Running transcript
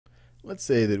Let's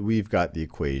say that we've got the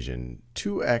equation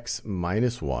 2x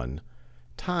minus 1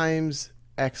 times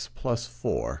x plus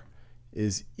 4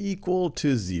 is equal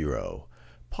to 0.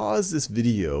 Pause this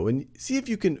video and see if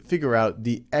you can figure out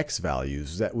the x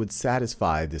values that would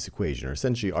satisfy this equation, or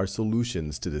essentially our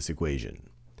solutions to this equation.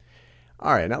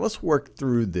 All right, now let's work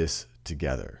through this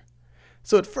together.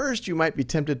 So at first you might be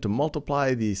tempted to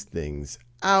multiply these things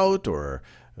out, or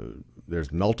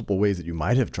there's multiple ways that you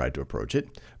might have tried to approach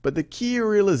it. But the key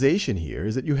realization here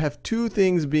is that you have two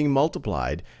things being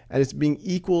multiplied and it's being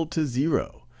equal to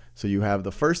 0. So you have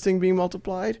the first thing being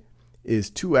multiplied is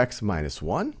 2x minus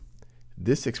 1.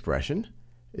 This expression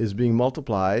is being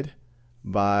multiplied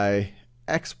by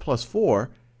x plus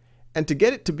 4. And to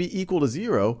get it to be equal to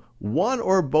 0, one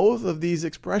or both of these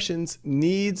expressions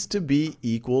needs to be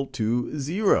equal to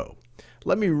 0.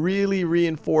 Let me really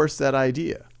reinforce that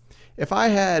idea. If I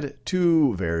had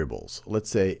two variables, let's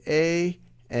say a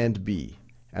and b,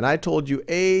 and I told you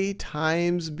a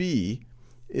times b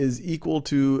is equal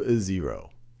to 0.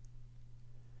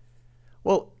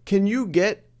 Well, can you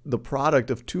get the product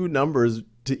of two numbers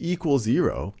to equal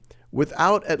 0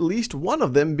 without at least one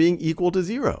of them being equal to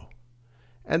 0?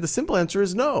 And the simple answer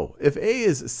is no. If a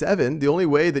is 7, the only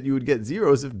way that you would get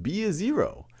 0 is if b is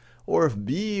 0. Or if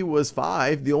b was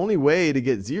 5, the only way to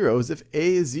get 0 is if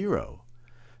a is 0.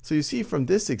 So you see from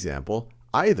this example,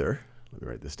 either, let me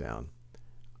write this down,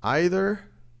 either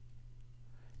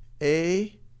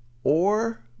a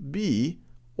or b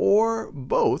or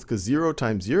both, because 0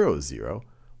 times 0 is 0,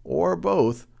 or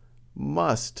both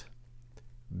must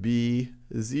be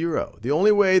 0. The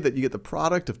only way that you get the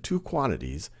product of two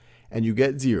quantities and you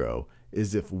get 0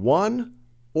 is if one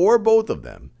or both of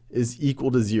them is equal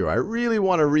to 0. I really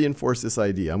want to reinforce this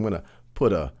idea. I'm going to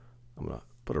put a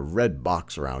red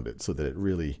box around it so that it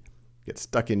really gets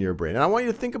stuck in your brain. And I want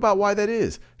you to think about why that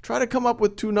is. Try to come up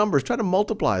with two numbers. Try to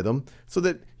multiply them so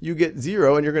that you get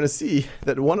 0, and you're going to see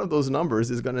that one of those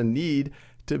numbers is going to need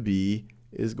to be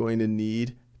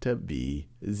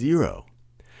 0.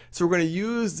 So we're going to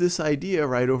use this idea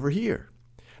right over here.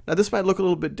 Now this might look a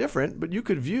little bit different, but you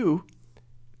could view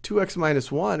 2x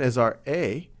minus 1 as our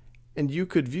a, and you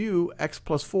could view x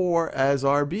plus 4 as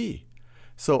our b.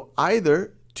 So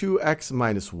either 2x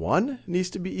minus 1 needs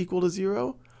to be equal to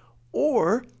 0,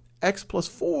 or x plus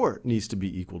 4 needs to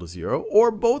be equal to 0,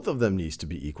 or both of them needs to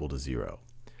be equal to 0.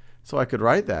 So I could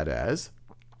write that as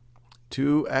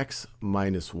 2x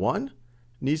minus 1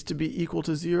 needs to be equal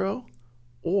to 0,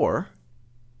 or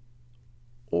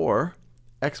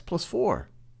x plus 4.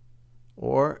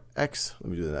 Or x,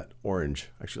 let me do that orange.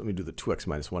 Actually, let me do the 2x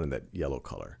minus 1 in that yellow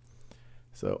color.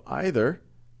 So either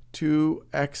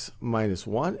 2x minus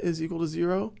 1 is equal to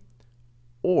 0,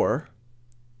 or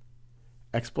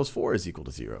x plus 4 is equal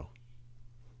to 0.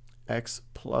 X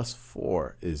plus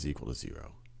 4 is equal to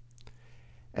 0.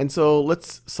 And so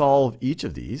let's solve each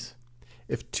of these.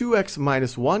 If 2x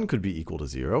minus 1 could be equal to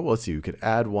 0, well, let's see, we could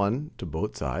add 1 to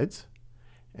both sides,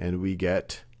 and we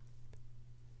get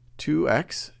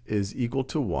 2x is equal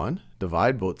to 1.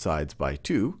 Divide both sides by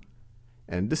 2.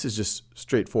 And this is just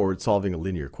straightforward solving a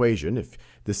linear equation. If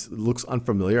this looks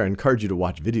unfamiliar, I encourage you to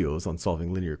watch videos on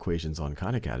solving linear equations on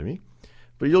Khan Academy.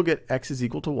 But you'll get x is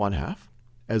equal to 1/2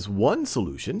 as one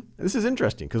solution. And this is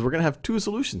interesting because we're going to have two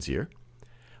solutions here.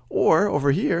 Or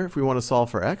over here, if we want to solve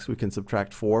for x, we can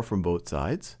subtract 4 from both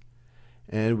sides.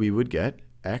 And we would get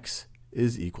x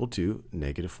is equal to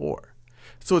 -4.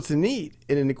 So it's neat.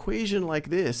 In an equation like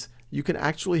this, you can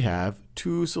actually have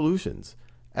two solutions.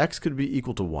 X could be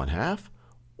equal to 1/2,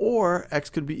 or x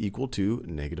could be equal to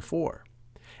 -4.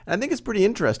 And I think it's pretty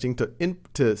interesting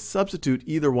to substitute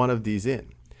either one of these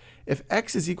in. If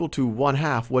x is equal to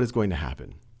 1/2, what is going to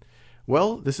happen?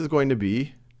 Well, this is going to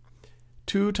be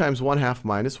 2 times 1/2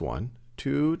 minus 1,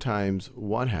 2 times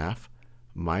 1/2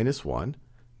 minus 1.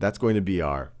 That's going to be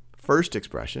our first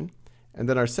expression. And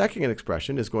then our second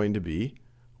expression is going to be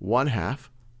 1/2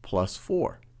 plus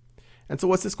 4. And so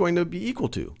what's this going to be equal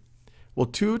to? Well,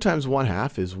 2 times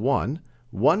 1/2 is 1.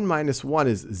 1 minus 1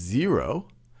 is 0.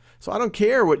 So I don't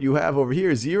care what you have over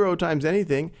here. 0 times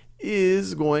anything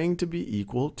is going to be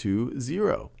equal to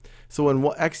 0. So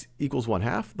when x equals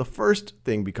 1/2, the first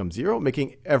thing becomes 0,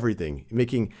 making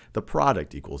the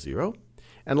product equal 0.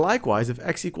 And likewise, if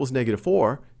x equals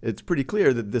 -4, it's pretty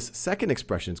clear that this second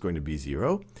expression is going to be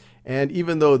 0. And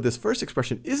even though this first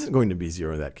expression isn't going to be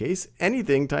 0 in that case,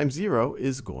 anything times 0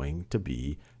 is going to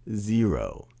be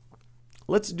 0.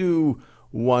 Let's do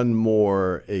one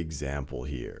more example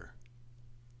here.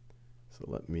 So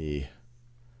let me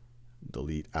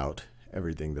delete out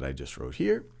everything that I just wrote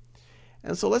here.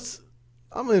 And so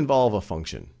I'm going to involve a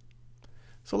function.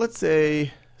 So let's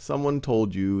say someone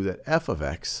told you that f of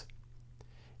x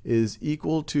is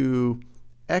equal to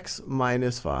x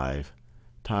minus 5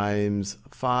 times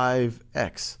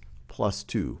 5x plus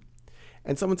 2.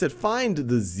 And someone said, find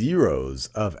the zeros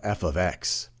of f of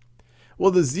x.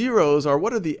 Well, the zeros are,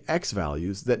 what are the x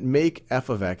values that make f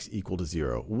of x equal to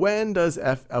 0? When does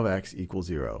f of x equal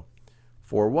 0?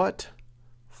 For what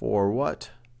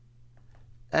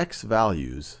x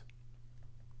values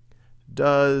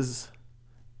does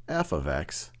f of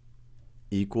x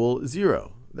equal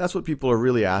 0? That's what people are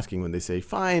really asking when they say,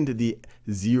 find the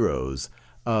zeros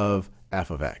of f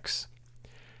of x.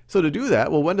 So to do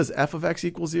that, well, when does f of x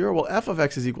equal 0? Well, f of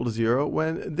x is equal to 0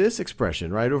 when this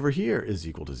expression right over here is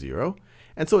equal to 0.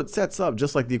 And so it sets up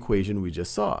just like the equation we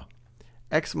just saw.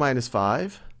 X minus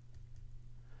 5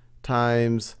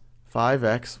 times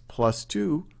 5x plus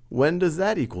 2, when does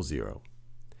that equal 0?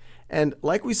 And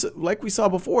like we saw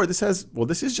before, this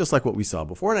is just like what we saw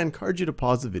before, and I encourage you to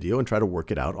pause the video and try to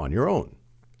work it out on your own.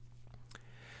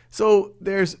 So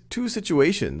there's two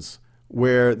situations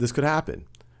where this could happen,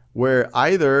 where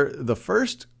either the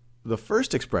first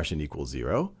expression equals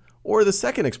 0, or the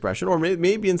second expression, or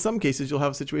maybe in some cases you'll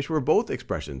have a situation where both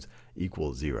expressions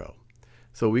equal 0.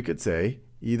 So we could say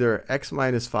either x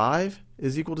minus 5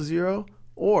 is equal to 0,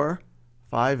 or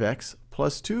 5x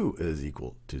plus 2 is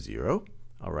equal to 0.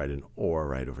 I'll write an or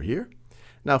right over here.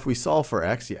 Now if we solve for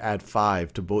x, you add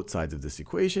 5 to both sides of this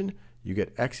equation, you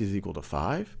get x is equal to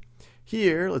 5.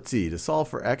 Here, let's see, to solve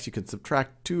for x, you can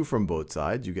subtract 2 from both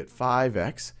sides. You get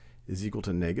 5x is equal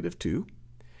to negative 2.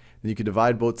 Then you can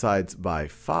divide both sides by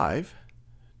 5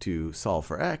 to solve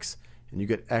for x, and you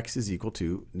get x is equal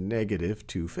to negative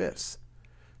 2/5.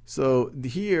 So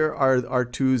here are our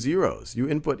two zeros. You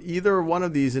input either one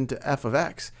of these into f of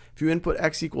x. If you input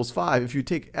x equals 5, if you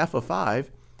take f of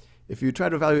 5, if you try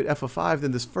to evaluate f of 5,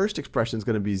 then this first expression is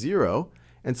going to be 0.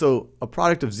 And so a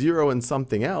product of 0 and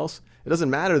something else, it doesn't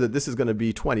matter that this is going to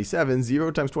be 27.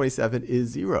 0 times 27 is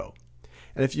 0.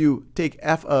 And if you take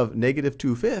f of negative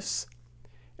 2/5,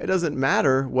 it doesn't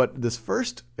matter what this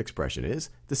first expression is.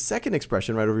 The second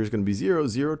expression right over here is going to be 0.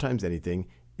 0 times anything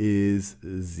is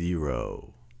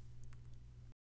 0.